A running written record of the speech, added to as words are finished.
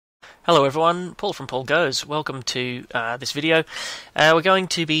Hello everyone, Paul from Paul Goes. Welcome to this video. We're going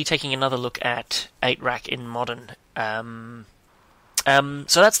to be taking another look at 8-Rack in Modern. So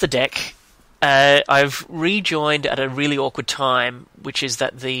that's the deck. I've rejoined at a really awkward time, which is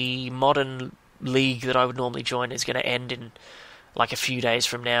that the Modern League that I would normally join is going to end in like a few days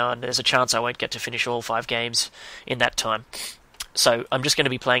from now, and there's a chance I won't get to finish all 5 games in that time. So I'm just going to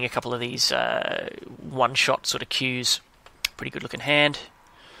be playing a couple of these one-shot sort of queues. Pretty good looking hand.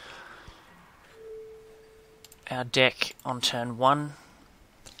 Our deck on turn 1.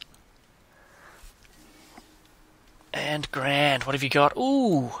 And grand. What have you got?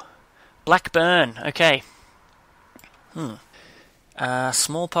 Ooh! Blackburn. Okay.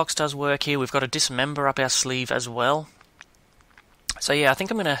 Smallpox does work here. We've got a Dismember up our sleeve as well. So yeah, I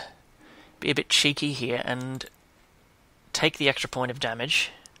think I'm going to be a bit cheeky here and take the extra point of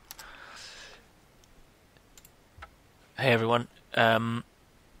damage. Hey everyone.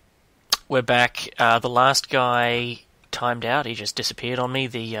 We're back. The last guy timed out. He just disappeared on me,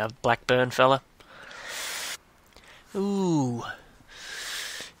 the Blackburn fella. Ooh.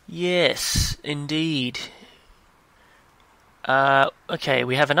 Yes, indeed. Okay,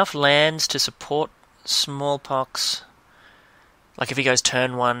 we have enough lands to support Smallpox. Like if he goes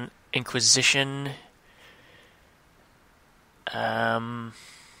turn 1, Inquisition. He mulliganed.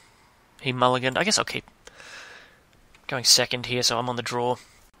 I guess I'll keep going second here, so I'm on the draw.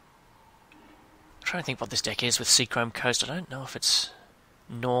 I'm trying to think what this deck is with Seachrome Coast. I don't know if it's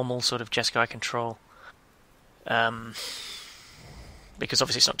normal sort of Jeskai control. Because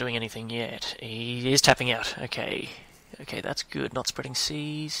obviously it's not doing anything yet. He is tapping out. Okay, that's good. Not spreading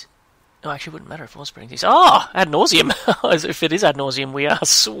seas. No, actually it wouldn't matter if it was spreading seas. Oh! Ad Nauseum! If it is Ad Nauseum, we are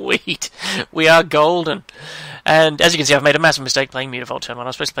sweet. We are golden. And as you can see, I've made a massive mistake playing Mutavault turn 1. I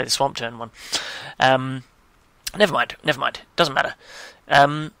was supposed to play the Swamp turn 1. Never mind. Doesn't matter.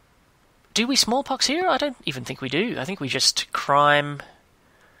 Do we Smallpox here? I don't even think we do. I think we just crime.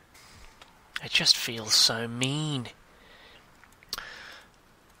 It just feels so mean.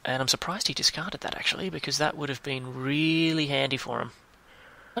 And I'm surprised he discarded that, actually, because that would have been really handy for him.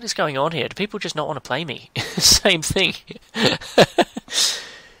 What is going on here? Do people just not want to play me? Same thing.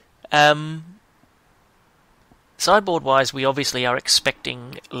 Sideboard-wise, we obviously are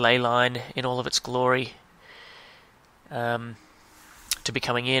expecting Leyline in all of its glory to be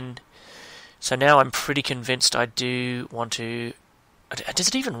coming in. So now I'm pretty convinced I do want to... Does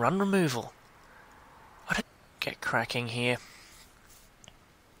it even run removal? I don't get cracking here.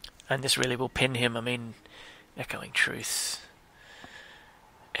 And this really will pin him. I mean, Echoing Truth.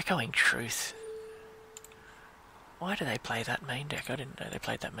 Echoing Truth. Why do they play that main deck? I didn't know they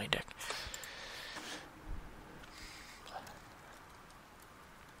played that main deck.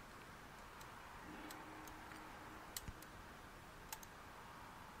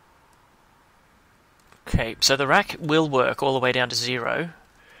 Okay, so the rack will work all the way down to 0.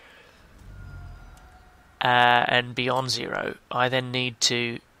 And beyond 0. I then need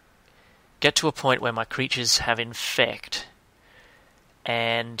to get to a point where my creatures have Infect.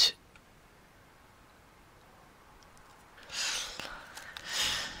 And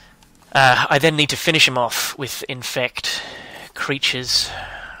I then need to finish him off with Infect creatures.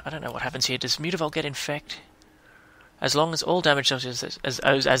 I don't know what happens here. Does Mutavault get Infect? As long as all damage does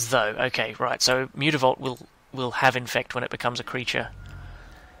as though. Okay, right. So Mutavault will have Infect when it becomes a creature.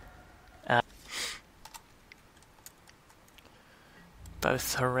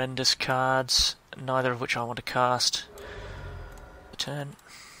 Both horrendous cards, neither of which I want to cast. Turn.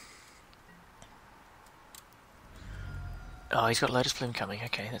 Oh, he's got Lotus Plume coming.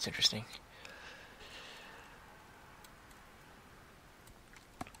 Okay, that's interesting.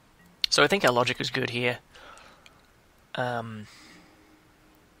 So I think our logic is good here.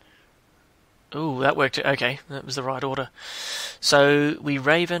 Ooh, that worked. Okay, that was the right order. So we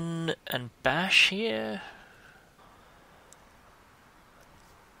Raven and Bash here.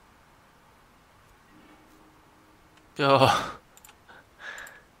 Oh.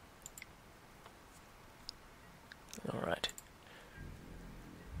 Alright.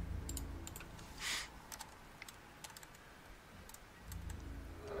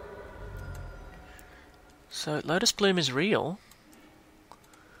 So Lotus Bloom is real.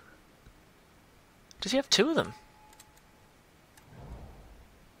 Does he have 2 of them?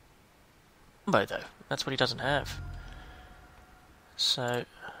 Combo though. That's what he doesn't have. So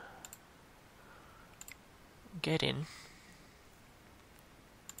get in.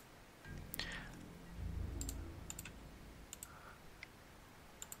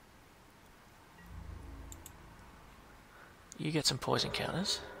 You get some poison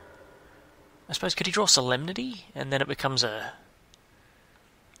counters. I suppose, could he draw Solemnity? And then it becomes a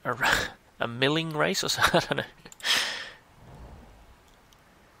a milling race or something? I don't know.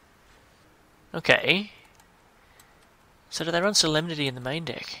 Okay. So do they run Solemnity in the main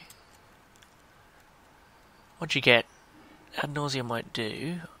deck? What'd you get? Ad Nauseum might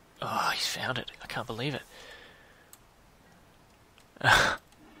do. Oh, he's found it. I can't believe it. Oh,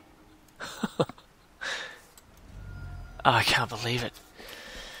 I can't believe it.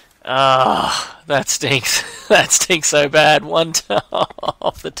 Ah, oh, that stinks. That stinks so bad. One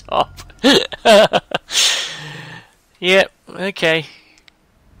off the top. Yep, okay.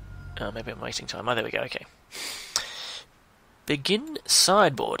 Oh, maybe I'm wasting time. Oh, there we go, okay. Begin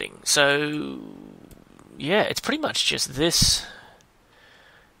sideboarding. So, yeah, it's pretty much just this.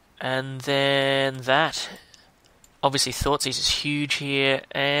 And then that. Obviously, Thoughtseize is huge here.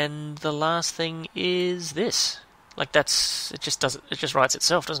 And the last thing is this. Like, that's... It just writes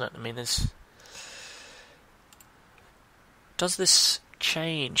itself, doesn't it? I mean, there's... Does this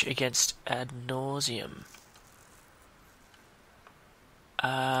change against Ad Nauseum?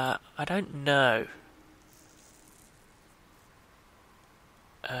 I don't know.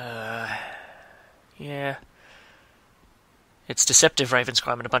 Yeah. It's Deceptive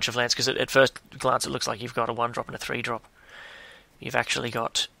Ravenscrime and a bunch of lands, because at first glance it looks like you've got a 1-drop and a 3-drop. You've actually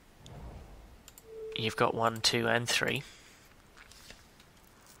got... You've got 1, 2, and 3.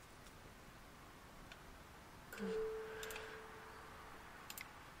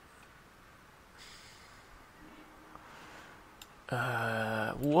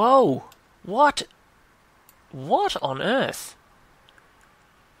 Whoa! What? What on earth?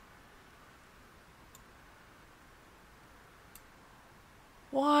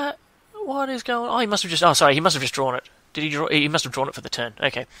 What? What is going on? Oh, he must have just... Oh, sorry, he must have just drawn it. Did he draw... He must have drawn it for the turn.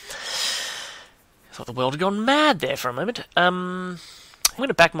 Okay. I thought the world had gone mad there for a moment. I'm going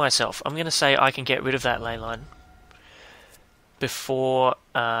to back myself. I'm going to say I can get rid of that Leyline before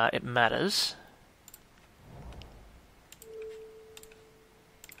it matters.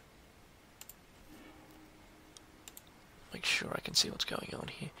 Make sure I can see what's going on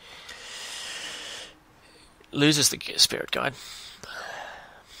here. Loses the Spirit Guide.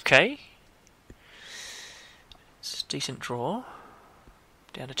 Okay. It's a decent draw.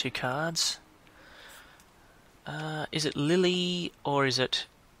 Down to 2 cards. Is it Lily or is it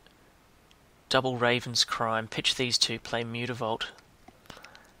double Raven's Crime? Pitch these two, play Mutavault.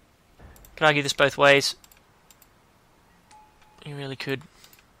 Can argue this both ways. You really could.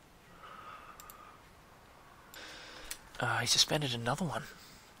 He suspended another one.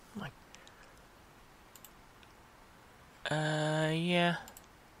 Like, yeah.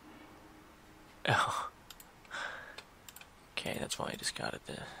 Oh. Okay, that's why he discarded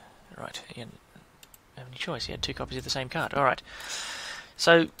the... Right, he didn't have any choice. He had 2 copies of the same card. Alright.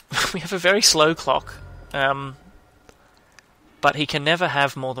 So, we have a very slow clock. But he can never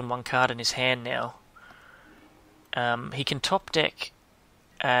have more than 1 card in his hand now. He can top deck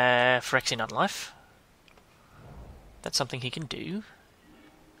Phyrexian Unlife. That's something he can do.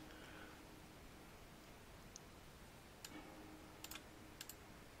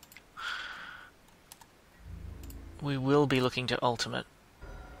 We will be looking to ultimate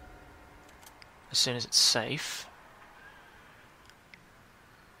as soon as it's safe.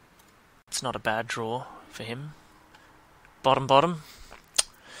 It's not a bad draw for him. Bottom.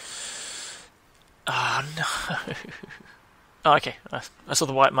 Oh, no. Oh, okay. I saw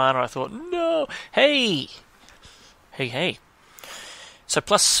the white mana, I thought, no! Hey! Hey. So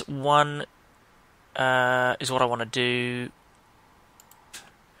 +1 is what I want to do.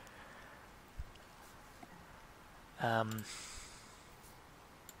 I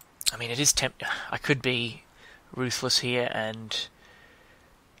mean, it is I could be ruthless here and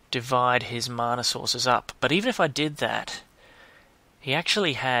divide his mana sources up. But even if I did that, he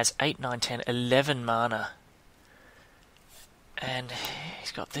actually has 8, 9, 10, 11 mana. And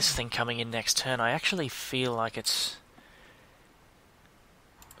he's got this thing coming in next turn. I actually feel like it's...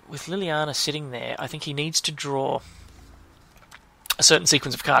 With Liliana sitting there, I think he needs to draw a certain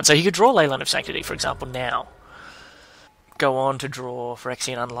sequence of cards. So he could draw Leyline of Sanctity, for example, now. Go on to draw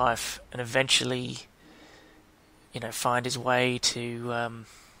Phyrexian Unlife, and eventually, find his way to...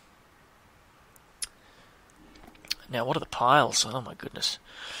 Now, what are the piles? Oh my goodness.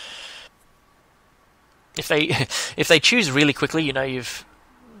 If they choose really quickly, you've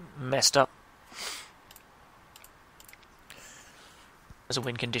messed up. As a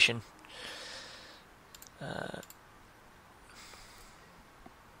win condition.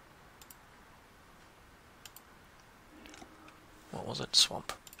 What was it?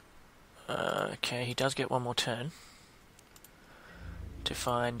 Swamp. Okay, he does get 1 more turn to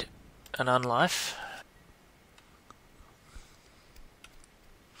find an Unlife.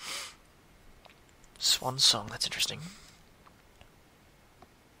 Swan Song, that's interesting.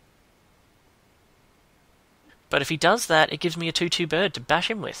 But if he does that, it gives me a 2-2 bird to bash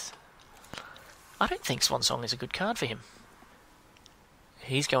him with. I don't think Swan Song is a good card for him.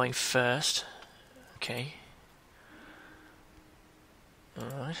 He's going first. Okay.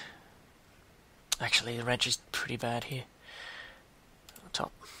 Alright. Actually, the wrench is pretty bad here.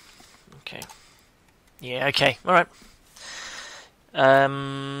 Top. Okay. Yeah, okay. Alright.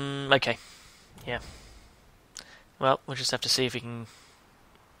 Okay. Yeah. Well, we'll just have to see if he can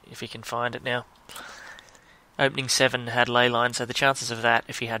find it now. Opening 7 had Leyline, so the chances of that,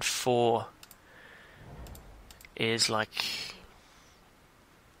 if he had 4, is like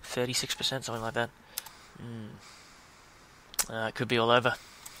 36%, something like that. It could be all over.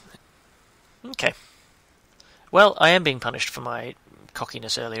 Okay. Well, I am being punished for my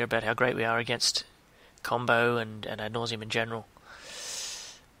cockiness earlier about how great we are against combo and Ad Nauseum in general.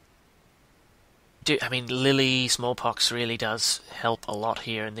 I mean, Lily Smallpox really does help a lot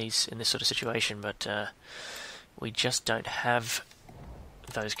here in this sort of situation, but we just don't have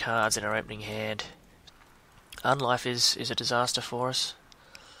those cards in our opening hand. Unlife is a disaster for us.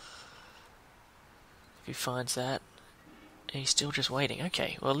 If he finds that, he's still just waiting.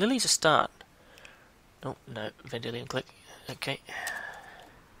 Okay, well, Lily's a start. Oh, no, Vendilion click. Okay.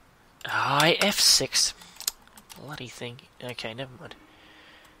 F6. Bloody thing. Okay, never mind.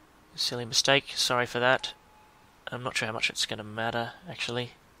 Silly mistake, sorry for that. I'm not sure how much it's going to matter,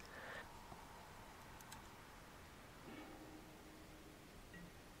 actually.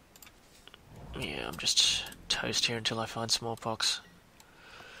 Yeah, I'm just toast here until I find Smallpox.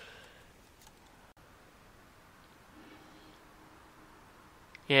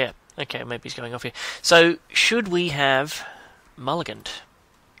 Yeah, okay, maybe he's going off here. So, should we have mulliganed,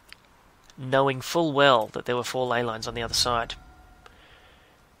 knowing full well that there were 4 ley lines on the other side?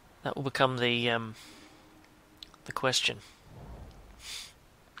 That will become the question.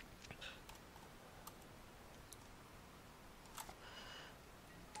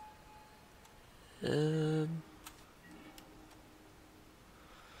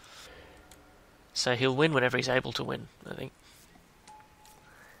 So he'll win whenever he's able to win, I think.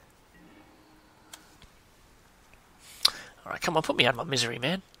 Alright, come on, put me out of my misery,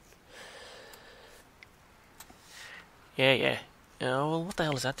 man. Yeah. Oh, well, what the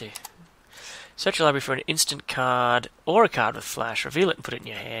hell does that do? Search your library for an instant card or a card with flash. Reveal it and put it in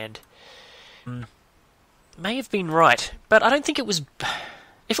your hand. May have been right, but I don't think it was...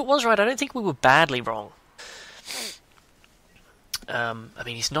 If it was right, I don't think we were badly wrong. I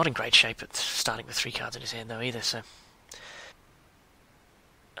mean, he's not in great shape at starting with 3 cards in his hand, though, either, so...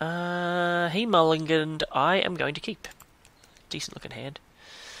 He mulliganed. I am going to keep. Decent looking hand.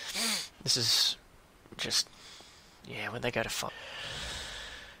 This is just... Yeah, when they go to fight.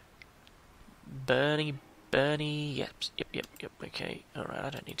 Bernie, yep, okay. Alright, I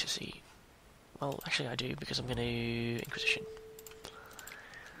don't need to see... Well, actually I do, because I'm going to... Inquisition.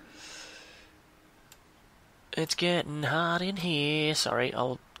 It's getting hard in here. Sorry,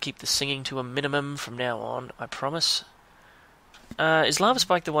 I'll keep the singing to a minimum from now on, I promise. Is Lava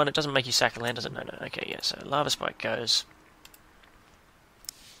Spike the one that doesn't make you sack a land, does it? No, okay, yeah, so Lava Spike goes...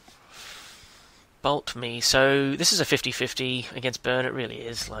 Bolt me, so this is a 50-50 against Burn, it really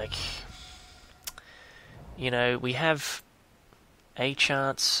is, like... You know, we have a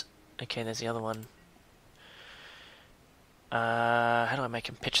chance... Okay, there's the other one. How do I make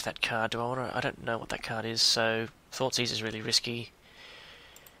him pitch that card? I don't know what that card is, so Thoughtseize is really risky.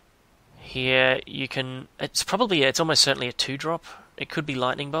 Here, you can... It's almost certainly a 2-drop. It could be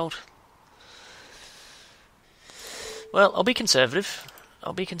Lightning Bolt. Well, I'll be conservative.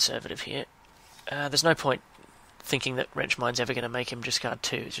 Here. There's no point thinking that Wrench Mine's ever going to make him discard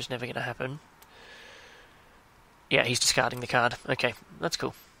 2. It's just never going to happen. Yeah, he's discarding the card. Okay, that's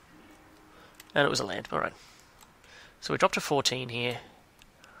cool. And it was a land. Alright. So we dropped to 14 here.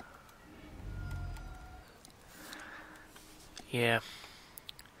 Yeah.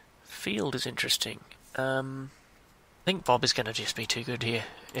 Field is interesting. I think Bob is going to just be too good here.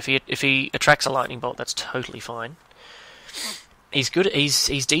 If he attracts a lightning bolt, that's totally fine. He's good.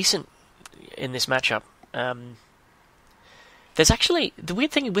 He's decent in this matchup. There's actually... The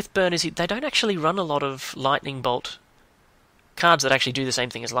weird thing with Burn is they don't actually run a lot of lightning bolt cards that actually do the same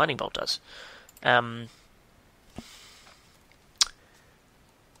thing as lightning bolt does. You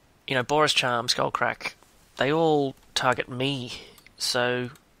know, Boris Charm, Skullcrack, they all target me, so...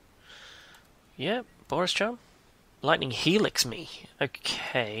 Yeah, Boris Charm. Lightning Helix me.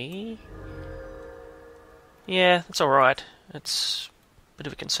 Okay. Yeah, that's alright. It's a bit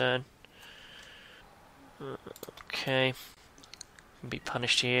of a concern. Okay. Be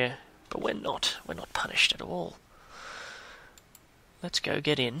punished here. But we're not. We're not punished at all. Let's go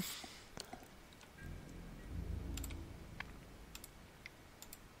get in.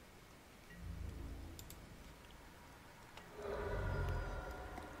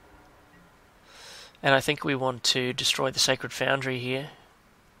 And I think we want to destroy the Sacred Foundry here.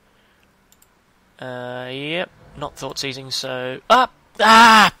 Yep, not thought seizing, so...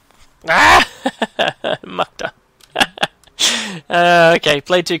 Mucked up. Okay,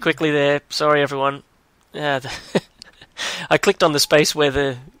 played too quickly there. Sorry, everyone. I clicked on the space where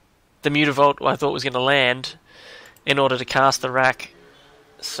the Mutavault I thought was going to land in order to cast the rack.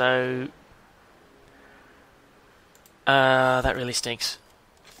 So... that really stinks.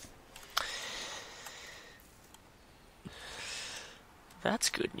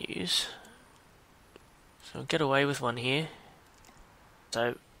 That's good news. So we'll get away with one here.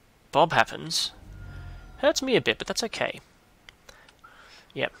 So, Bob happens. Hurts me a bit, but that's okay.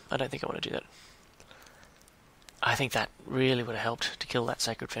 Yep, I don't think I want to do that. I think that really would have helped to kill that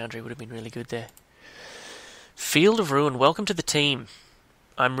Sacred Foundry. Would have been really good there. Field of Ruin, welcome to the team.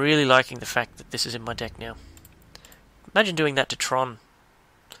 I'm really liking the fact that this is in my deck now. Imagine doing that to Tron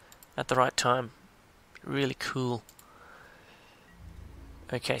at the right time. Really cool.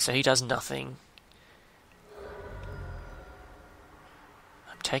 Okay, so he does nothing.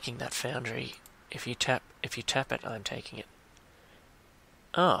 I'm taking that Foundry. If you tap it, I'm taking it.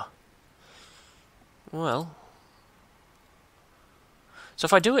 Ah. Well. So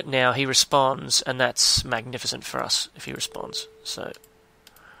if I do it now, he responds, and that's magnificent for us if he responds. So,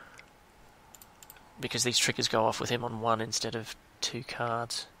 because these triggers go off with him on 1 instead of 2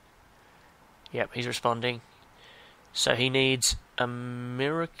 cards. Yep, he's responding. So he needs a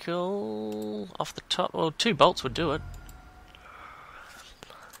miracle off the top. Well, 2 bolts would do it.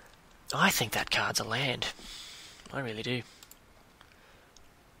 I think that card's a land. I really do.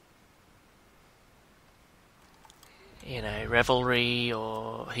 You know, Revelry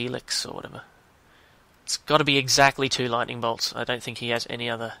or Helix or whatever. It's got to be exactly 2 lightning bolts. I don't think he has any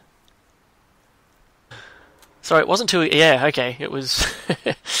other. Sorry, it wasn't 2. Yeah, okay, it was.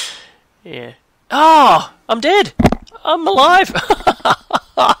 Yeah. Oh, I'm dead. I'm alive.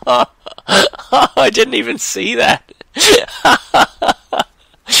 I didn't even see that.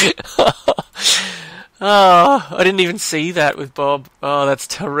 Oh, I didn't even see that with Bob. Oh,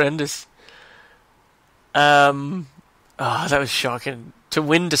 that's horrendous. Oh, that was shocking. To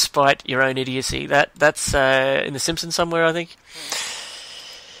win despite your own idiocy. That's in The Simpsons somewhere, I think.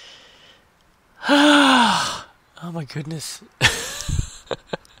 Oh my goodness.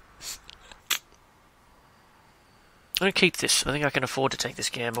 I'm going to keep this. I think I can afford to take this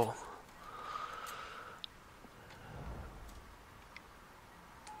gamble.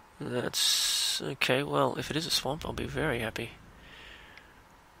 That's... okay, well, if it is a swamp, I'll be very happy.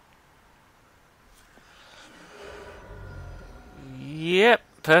 Yep,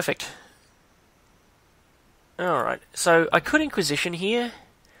 perfect. Alright, so I could Inquisition here.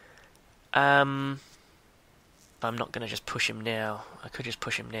 I'm not going to just push him now. I could just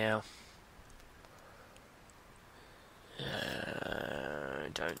push him now. I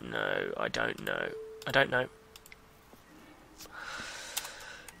don't know. I don't know. I don't know.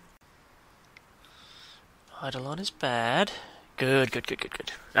 Eidolon is bad. Good, good, good, good,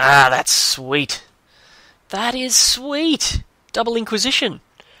 good. Ah, that's sweet. That is sweet. Double Inquisition.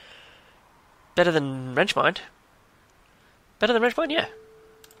 Better than Wrenchmind. Better than Wrenchmind, yeah.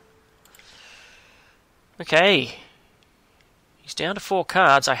 Okay. He's down to 4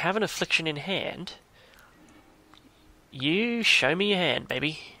 cards. I have an Affliction in hand. You show me your hand,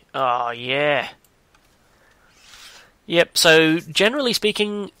 baby. Oh, yeah. Yep, so generally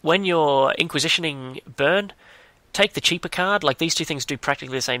speaking, when you're Inquisitioning burn, take the cheaper card. Like, these two things do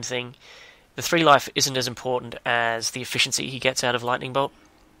practically the same thing. The 3 life isn't as important as the efficiency he gets out of Lightning Bolt.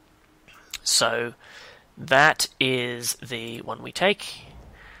 So, that is the one we take.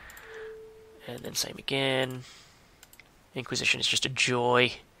 And then same again. Inquisition is just a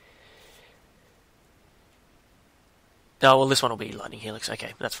joy. Oh, well, this one will be Lightning Helix.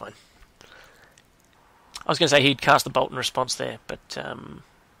 Okay, that's fine. I was going to say he'd cast the Bolt in response there, but,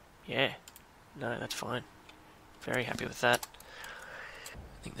 yeah. No, that's fine. Very happy with that.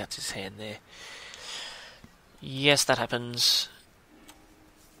 I think that's his hand there. Yes, that happens.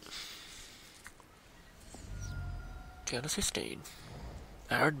 Down to 15.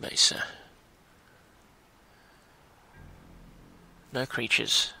 Arid Mesa. No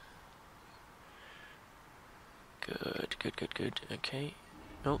creatures. Good, good, good, good. Okay.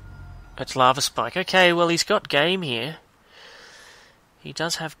 Oh, that's Lava Spike. Okay, well, he's got game here. He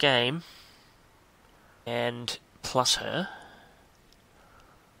does have game. And plus her.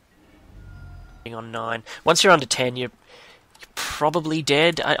 On 9. Once you're under 10, you're probably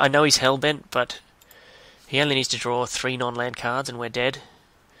dead. I know he's hellbent, but he only needs to draw 3 non-land cards and we're dead.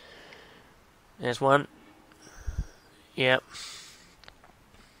 There's one. Yep.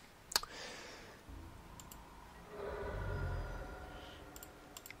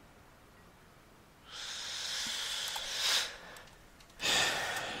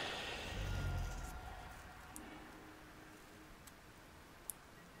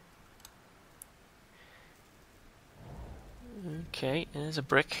 Okay, there's a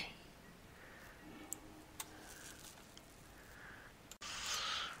brick.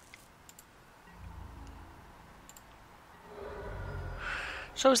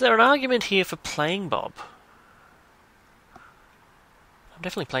 So is there an argument here for playing Bob? I'm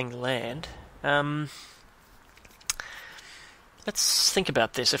definitely playing the land. Let's think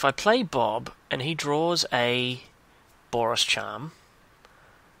about this. If I play Bob and he draws a Boros Charm,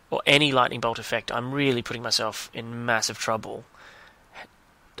 or any lightning bolt effect, I'm really putting myself in massive trouble.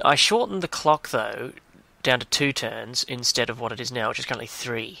 I shortened the clock, though, down to 2 turns instead of what it is now, which is currently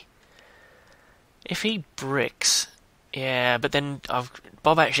 3. If he bricks... Yeah, but then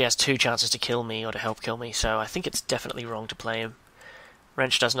Bob actually has 2 chances to kill me or to help kill me, so I think it's definitely wrong to play him.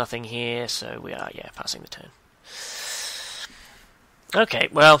 Wrench does nothing here, so we are, passing the turn. Okay,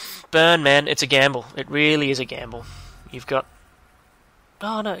 well, burn, man. It's a gamble. It really is a gamble. You've got...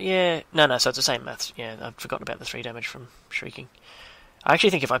 Oh, no, yeah. No, so it's the same maths. Yeah, I've forgotten about the 3 damage from Shrieking. I actually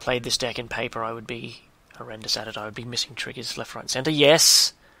think if I played this deck in paper, I would be horrendous at it. I would be missing triggers left, right, and centre.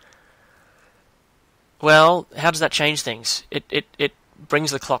 Yes! Well, how does that change things? It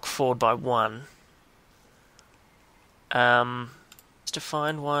brings the clock forward by 1. To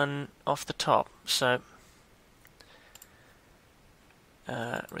find one off the top, so...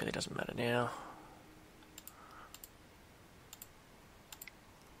 it really doesn't matter now.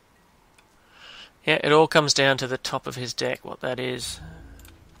 Yeah, it all comes down to the top of his deck, what that is.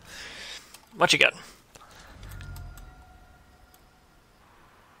 What you got?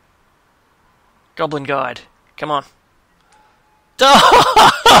 Goblin Guide. Come on.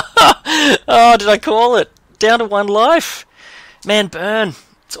 Oh, did I call it? Down to 1 life. Man, burn.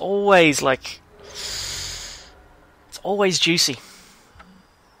 It's always like... It's always juicy.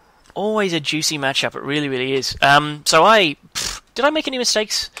 Always a juicy matchup. It really, really is. So did I make any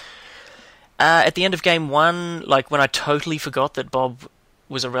mistakes? At the end of game 1, like when I totally forgot that Bob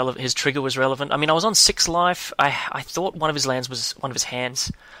was his trigger was relevant. I mean, I was on 6 life. I thought one of his lands was one of his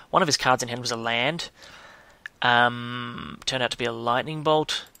hands. One of his cards in hand was a land. Turned out to be a lightning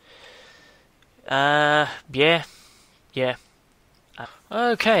bolt. Yeah.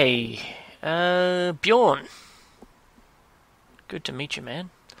 Okay. Bjorn. Good to meet you, man.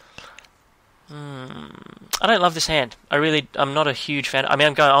 I don't love this hand. I'm not a huge fan. I mean,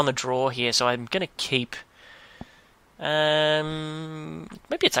 I'm going on the draw here, so I'm going to keep...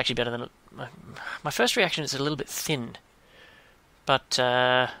 maybe it's actually better than... My first reaction is a little bit thin. But,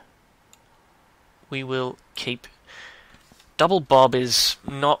 we will keep... Double Bob is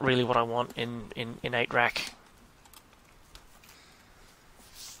not really what I want in 8-rack.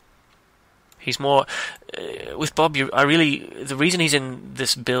 He's more... with Bob, the reason he's in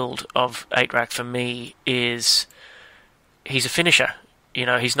this build of 8-rack for me is he's a finisher. You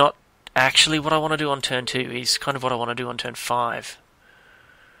know, he's not actually what I want to do on turn 2. He's kind of what I want to do on turn 5.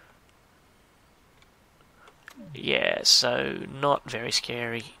 Yeah, so not very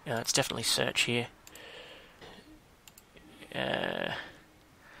scary. It's definitely search here. I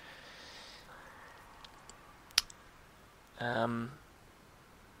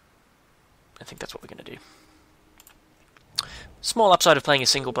think that's what we're going to do. Small upside of playing a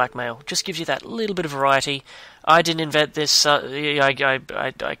single blackmail. Just gives you that little bit of variety. I didn't invent this. I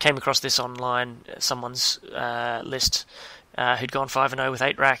came across this online, someone's list who'd gone 5-0 with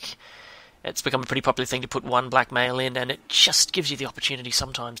 8-rack. It's become a pretty popular thing to put 1 blackmail in, and it just gives you the opportunity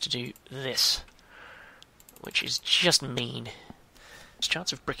sometimes to do this, which is just mean. There's a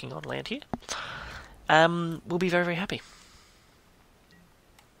chance of bricking on land here. We'll be very, very happy.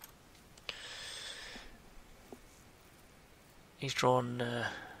 He's drawn...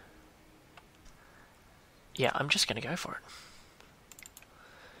 Yeah, I'm just going to go for it.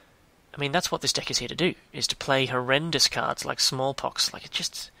 I mean, that's what this deck is here to do, is to play horrendous cards like Smallpox. Like, it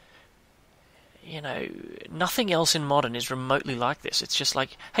just... You know, nothing else in Modern is remotely like this. It's just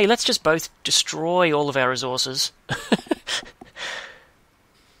like, hey, let's just both destroy all of our resources.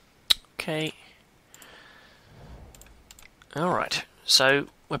 Okay. Alright, so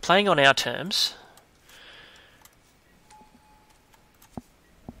we're playing on our terms.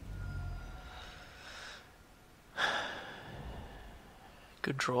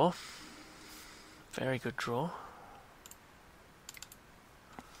 Good draw. Very good draw.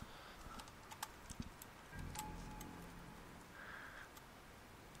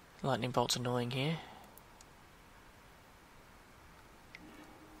 Lightning bolt's annoying here.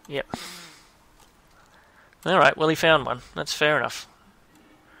 Yep. Alright, well he found one. That's fair enough.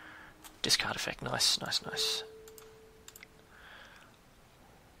 Discard effect. Nice, nice, nice.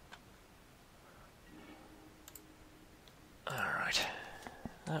 Alright.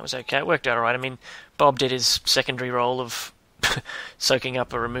 That was okay. It worked out alright. I mean, Bob did his secondary role of soaking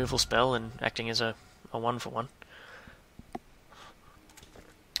up a removal spell and acting as a one-for-one.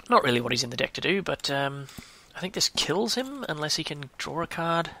 Not really what he's in the deck to do, but I think this kills him unless he can draw a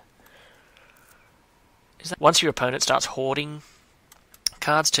card. Is that once your opponent starts hoarding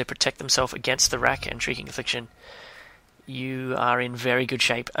cards to protect themselves against the rack and Shrieking Affliction, you are in very good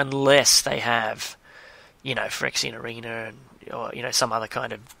shape unless they have, you know, Phyrexian Arena or, you know, some other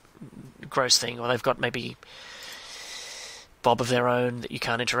kind of gross thing, or they've got maybe Bob of their own that you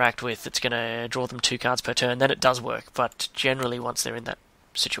can't interact with that's going to draw them 2 cards per turn. Then it does work, but generally once they're in that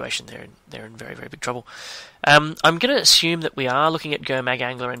situation, they're in very, very big trouble. I'm going to assume that we are looking at Gurmag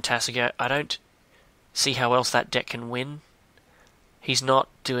Angler and Tasiga. I don't see how else that deck can win. He's not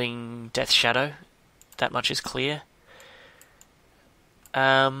doing Death Shadow. That much is clear.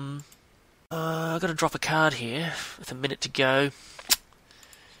 I've got to drop a card here with a minute to go.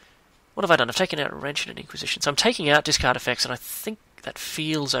 What have I done? I've taken out a Wrench and an Inquisition. So I'm taking out discard effects, and I think that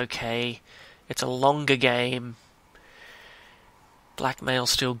feels okay. It's a longer game. Blackmail's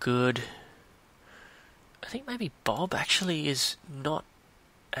still good. I think maybe Bob actually is not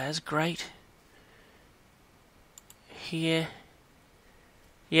as great here.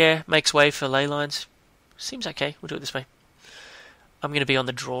 Yeah, makes way for Leylines. Seems okay. We'll do it this way. I'm going to be on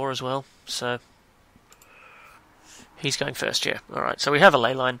the draw as well, so he's going first, yeah. Alright, so we have a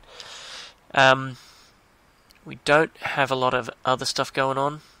Leyline. We don't have a lot of other stuff going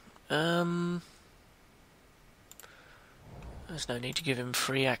on. There's no need to give him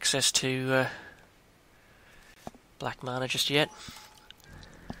free access to black mana just yet.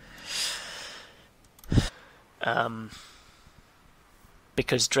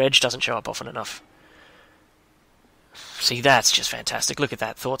 Because Dredge doesn't show up often enough. See, that's just fantastic. Look at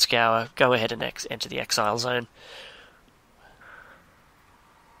that. Thought Scour. Go ahead and enter the exile zone.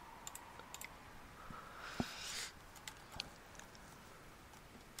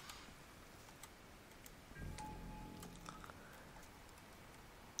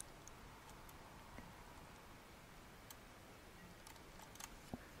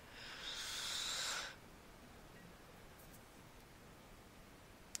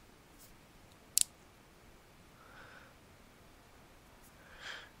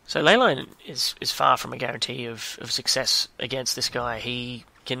 So Leyline is far from a guarantee of success against this guy. He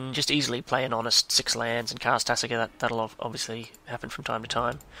can just easily play an honest 6 lands and cast Tasiga. That'll obviously happen from time to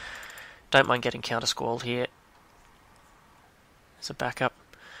time. Don't mind getting counter squalled here as a backup.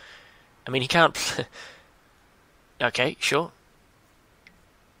 I mean, he can't... Okay, sure.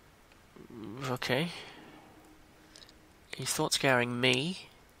 Okay. He's thought scouring me.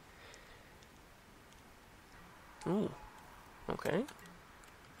 Ooh. Okay.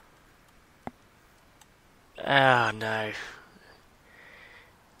 Ah, no.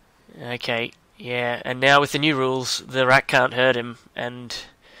 Okay, yeah, and now with the new rules, the rack can't hurt him, and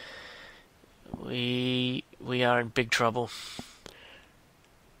we are in big trouble.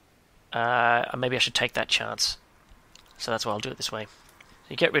 Maybe I should take that chance. So that's why I'll do it this way. So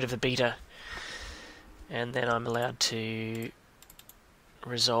you get rid of the beta, and then I'm allowed to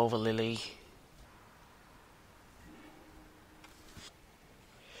resolve a Lily.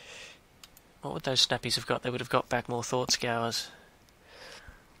 What would those snappies have got? They would have got back more Thought Scours.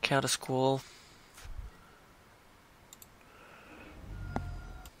 Counter Squall.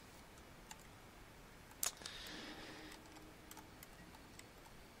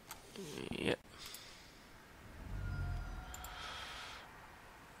 Yep.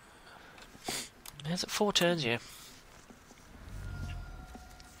 Has it 4 turns, yeah.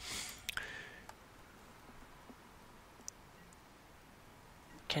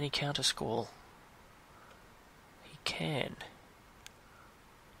 Can he counter Squall? He can.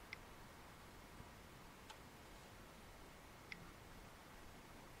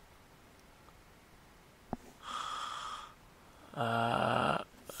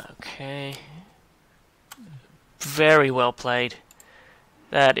 Okay. Very well played.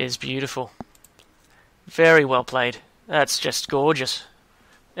 That is beautiful. Very well played. That's just gorgeous.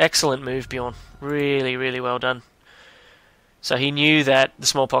 Excellent move, Bjorn. Really, really well done. So he knew that the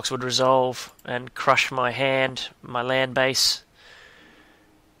Smallpox would resolve and crush my hand, my land base.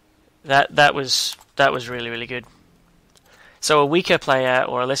 That was That was really, really good. So a weaker player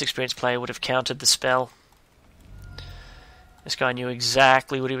or a less experienced player would have countered the spell. This guy knew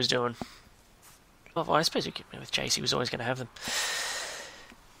exactly what he was doing. Well, I suppose with Jace he was always going to have them.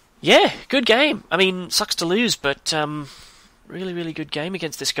 Yeah, good game. I mean, sucks to lose, but really, really good game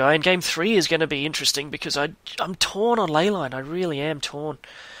against this guy. And game 3 is going to be interesting because I'm torn on Leyline. I really am torn.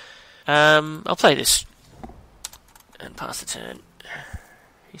 I'll play this and pass the turn.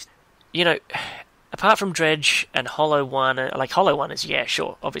 You know, apart from Dredge and Hollow One, like Hollow One is, yeah,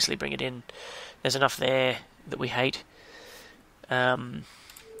 sure, obviously bring it in. There's enough there that we hate. Well,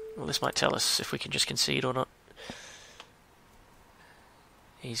 this might tell us if we can just concede or not.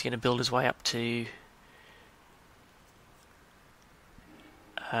 He's going to build his way up to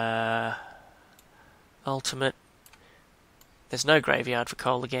ultimate. There's no graveyard for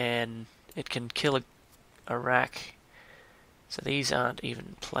Kolaghan. It can kill a rack. So these aren't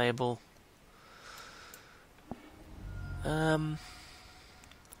even playable. Trying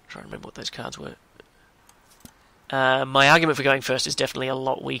to remember what those cards were. My argument for going first is definitely a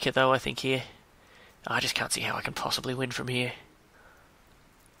lot weaker, though, I think, here. I just can't see how I can possibly win from here.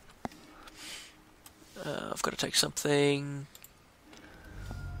 I've got to take something.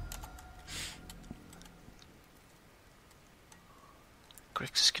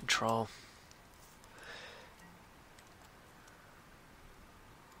 Grixis Control.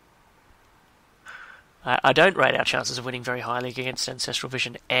 I don't rate our chances of winning very highly against Ancestral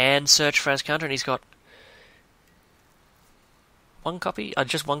Vision and Search for Azcanta, and he's got one copy,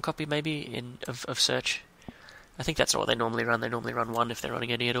 just one copy maybe of Search. I think that's not what they normally run. They normally run one if they're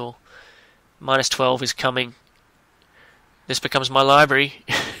running any at all. Minus 12 is coming. This becomes my library.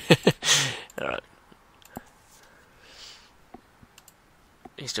 Alright.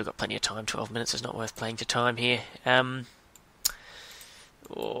 He's still got plenty of time. 12 minutes is not worth playing to time here.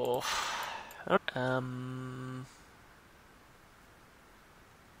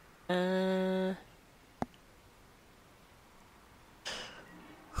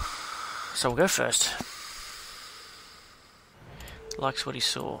 So we'll go first. Likes what he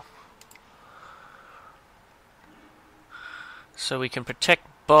saw. So we can protect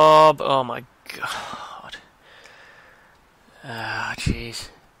Bob. Oh my god. Ah, jeez.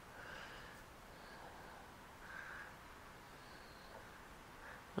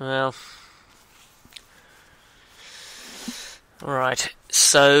 Well. Alright.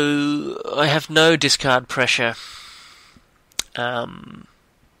 So I have no discard pressure. I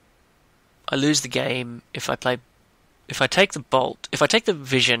lose the game if I take the bolt. If I take the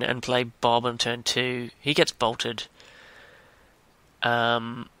vision and play Bob on turn 2, he gets bolted.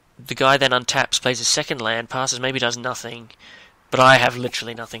 The guy then untaps, plays his second land, passes, maybe does nothing, but I have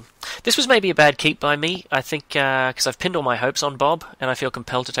literally nothing. This was maybe a bad keep by me, I think, because I've pinned all my hopes on Bob, and I feel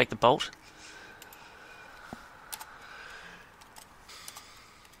compelled to take the bolt.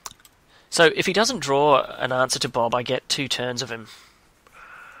 So if he doesn't draw an answer to Bob, I get 2 turns of him.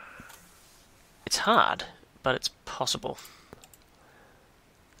 It's hard, but it's possible.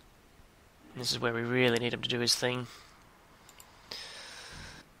 This is where we really need him to do his thing.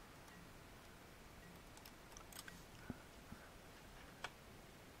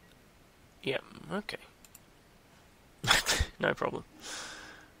 Yeah, okay. No problem.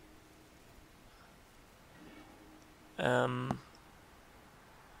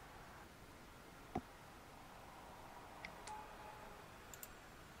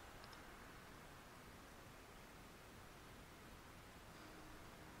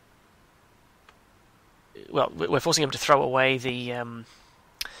 Well, we're forcing him to throw away the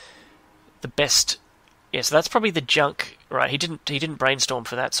best. Yeah, so that's probably the junk. Right, he didn't brainstorm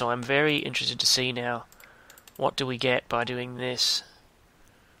for that, so I'm very interested to see now what do we get by doing this.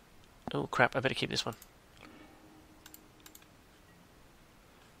 Oh crap, I better keep this one.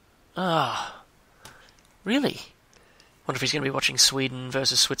 Ah, really? Wonder if he's going to be watching Sweden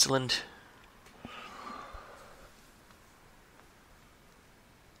versus Switzerland.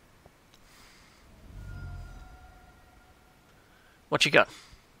 What you got?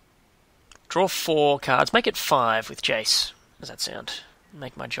 Draw 4 cards. Make it 5 with Jace. Does that sound?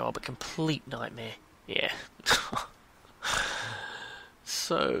 Make my job a complete nightmare. Yeah.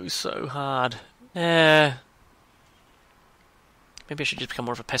 So hard. Maybe I should just become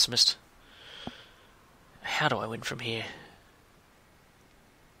more of a pessimist. How do I win from here?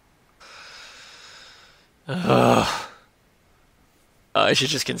 Ugh. I should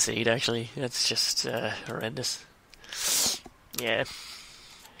just concede, actually. That's just horrendous. Yeah.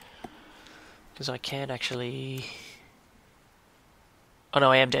 Because I can actually... Oh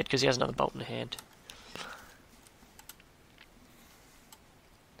no, I am dead because he has another bolt in hand.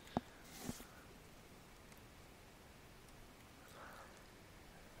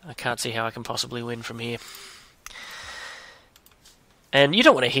 I can't see how I can possibly win from here. And you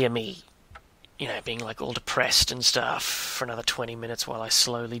don't want to hear me, you know, being like all depressed and stuff for another 20 minutes while I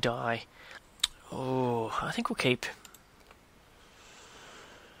slowly die. Oh, I think we'll keep.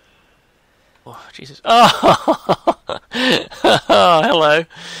 Oh, Jesus. Oh! Oh, hello.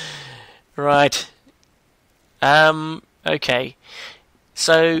 Right. Okay.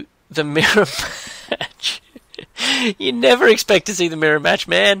 So, the mirror match. You never expect to see the mirror match,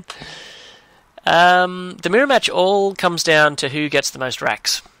 man. The mirror match all comes down to who gets the most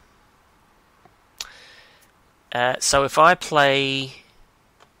racks. So if I play...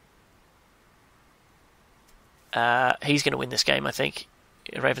 he's going to win this game, I think.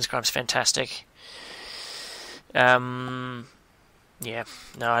 Ravenscribe's fantastic. Yeah,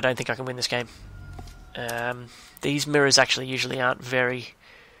 no, I don't think I can win this game. These mirrors actually usually aren't very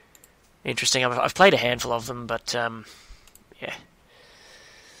interesting. I've played a handful of them, but yeah.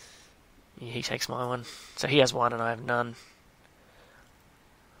 He takes my one. So he has one and I have none.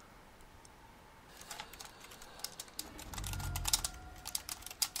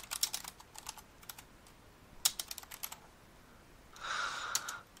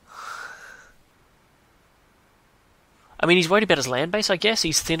 I mean, he's worried about his land base, I guess.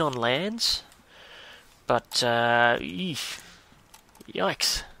 He's thin on lands. But, yikes.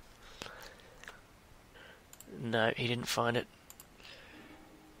 No, he didn't find it.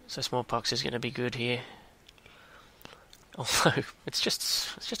 So smallpox is going to be good here. Although, it's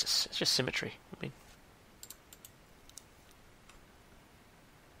just symmetry. I mean...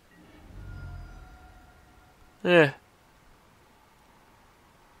 Yeah.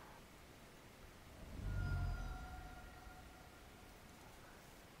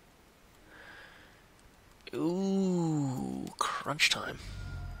 Ooh, crunch time.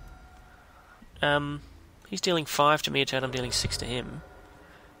 He's dealing 5 to me a turn, I'm dealing 6 to him.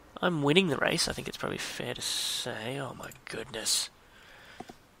 I'm winning the race, I think it's probably fair to say. Oh my goodness.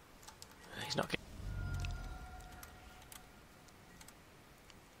 He's not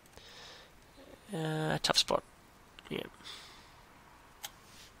getting... tough spot. Yeah.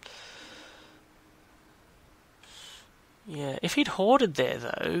 Yeah, if he'd hoarded there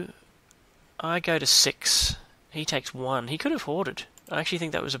though... I go to 6. He takes 1. He could have hoarded. I actually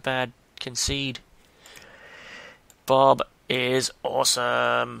think that was a bad concede. Bob is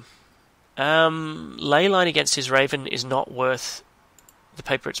awesome. Leyline against his Raven is not worth the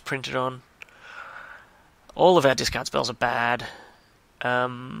paper it's printed on. All of our discard spells are bad.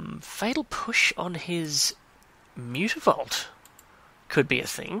 Fatal Push on his Mutavault could be a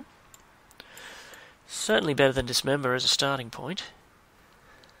thing. Certainly better than Dismember as a starting point.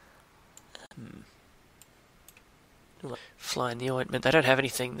 Fly in the Ointment. They don't have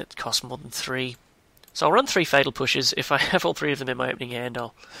anything that costs more than 3. So I'll run 3 Fatal Pushes. If I have all 3 of them in my opening hand,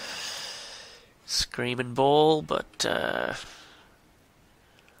 I'll scream and bawl, but...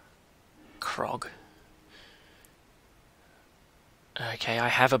 Krog. Okay, I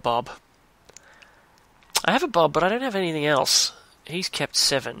have a Bob. I have a Bob, but I don't have anything else. He's kept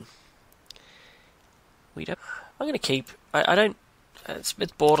 7. We don't... I'm going to keep... I don't... It's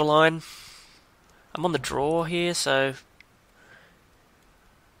borderline. I'm on the draw here, so...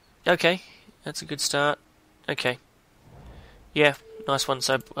 Okay, that's a good start. Okay. Yeah, nice one.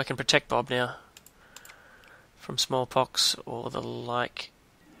 So I can protect Bob now from smallpox or the like.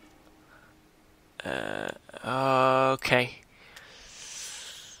 Okay.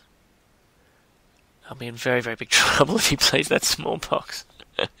 I'll be in very, very big trouble if he plays that smallpox.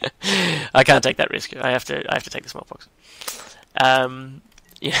 I can't take that risk. I have to take the smallpox.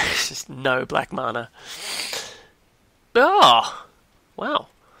 Yeah, it's just no black mana. Oh! Wow.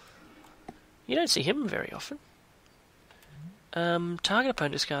 You don't see him very often. Target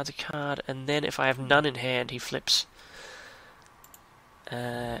opponent discards a card, and then if I have none in hand, he flips.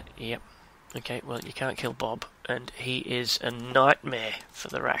 Yep. Okay, well, you can't kill Bob, and he is a nightmare for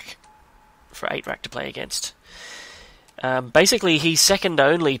the rack. For 8 rack to play against. Basically, he's second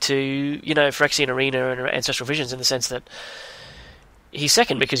only to, you know, Phyrexian Arena and Ancestral Visions in the sense that he's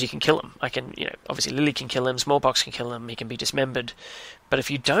second because you can kill him. I can, you know, obviously Lily can kill him, Smallpox can kill him, he can be dismembered. But if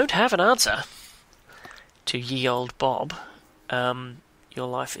you don't have an answer to ye old Bob, your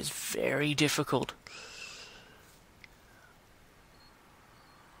life is very difficult.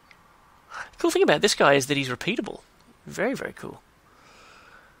 The cool thing about this guy is that he's repeatable. Very, very cool.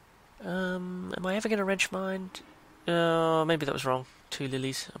 Am I ever going to wrench mind? Maybe that was wrong. 2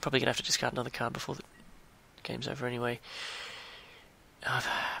 lilies. I'm probably going to have to discard another card before the game's over anyway. I've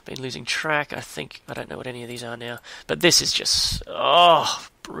been losing track. I don't know what any of these are now. But this is just,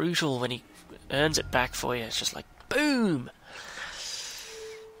 brutal when he earns it back for you. It's just like, boom!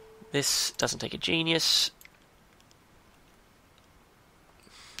 This doesn't take a genius.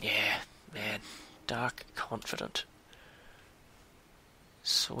 Yeah, man. Dark Confident.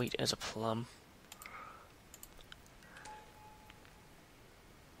 Sweet as a plum.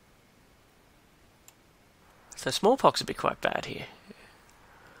 So smallpox would be quite bad here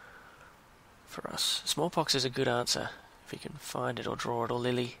for us. Smallpox is a good answer if you can find it or draw it or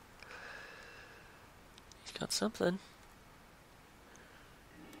lily. He's got something.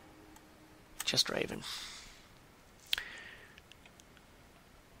 Just Raven.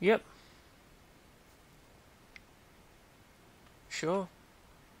 Yep. Sure.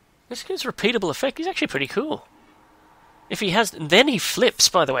 This gives a repeatable effect. He's actually pretty cool. If he has... And then he flips,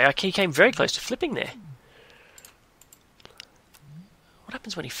 by the way. He came very close to flipping there. What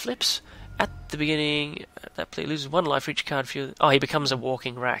happens when he flips? At the beginning, that player loses 1 life for each card. Oh, he becomes a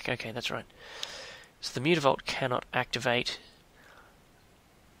walking rack. Okay, that's right. So the Mutavault cannot activate.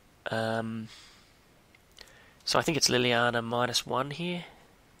 So I think it's Liliana -1 here.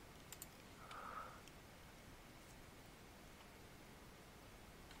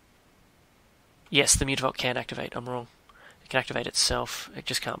 Yes, the Mutavault can activate. I'm wrong. It can activate itself. It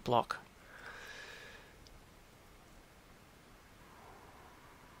just can't block.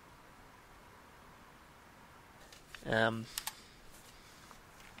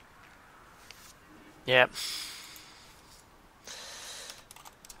 Yeah.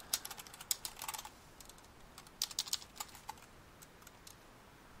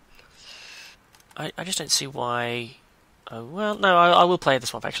 I just don't see why... Oh, well, no, I will play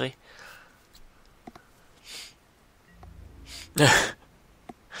this one, actually.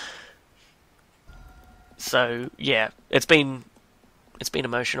 So, yeah, it's been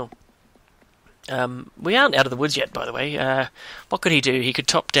emotional. We aren't out of the woods yet, by the way. What could he do? He could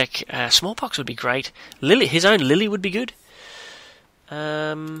top deck... Smallpox would be great. Lily, his own Lily would be good.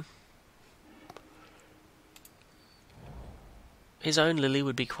 His own Lily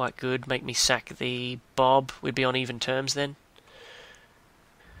would be quite good. Make me sack the Bob. We'd be on even terms then.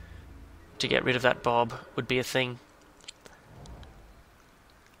 To get rid of that Bob would be a thing.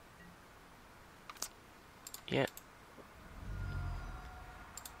 Yeah.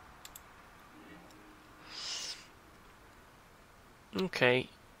 Okay.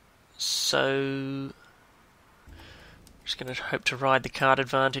 So... just going to hope to ride the card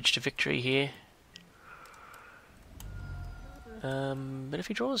advantage to victory here. But if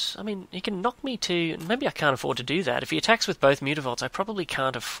he draws... I mean, he can knock me to... Maybe I can't afford to do that. If he attacks with both Mutavaults, I probably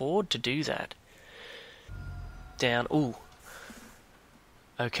can't afford to do that. Down... Ooh.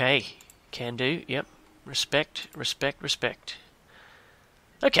 Okay. Can do. Yep. Respect, respect, respect.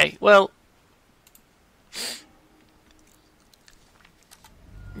 Okay, well...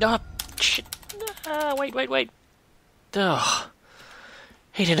 Oh, shit. Wait. Oh.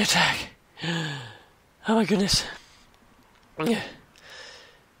 He didn't attack. Oh my goodness. Yeah.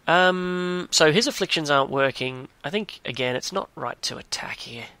 So his afflictions aren't working. I think, again, it's not right to attack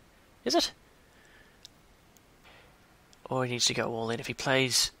here. Is it? Or he needs to go all in. If he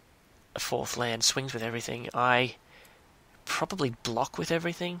plays a 4th land, swings with everything, I probably block with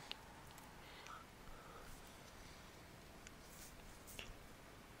everything.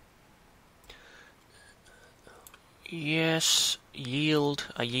 Yes, yield.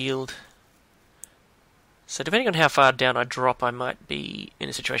 I yield. So depending on how far down I drop, I might be in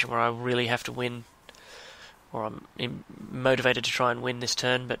a situation where I really have to win. Or I'm motivated to try and win this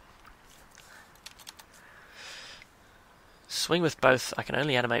turn, but... Swing with both. I can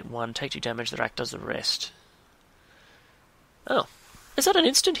only animate 1, take 2 damage, the rack does the rest. Oh. Is that an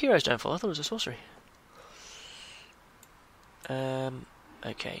instant Hero's Downfall? I thought it was a sorcery.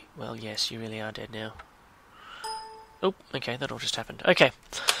 Okay. Well, yes, you really are dead now. Oh, okay, that all just happened. Okay.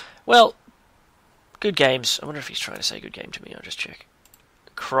 Well, good games. I wonder if he's trying to say good game to me. I'll just check.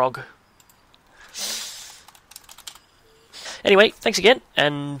 Krog. Anyway, thanks again,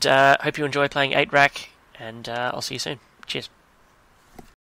 and hope you enjoy playing 8-Rack, and I'll see you soon. Cheers.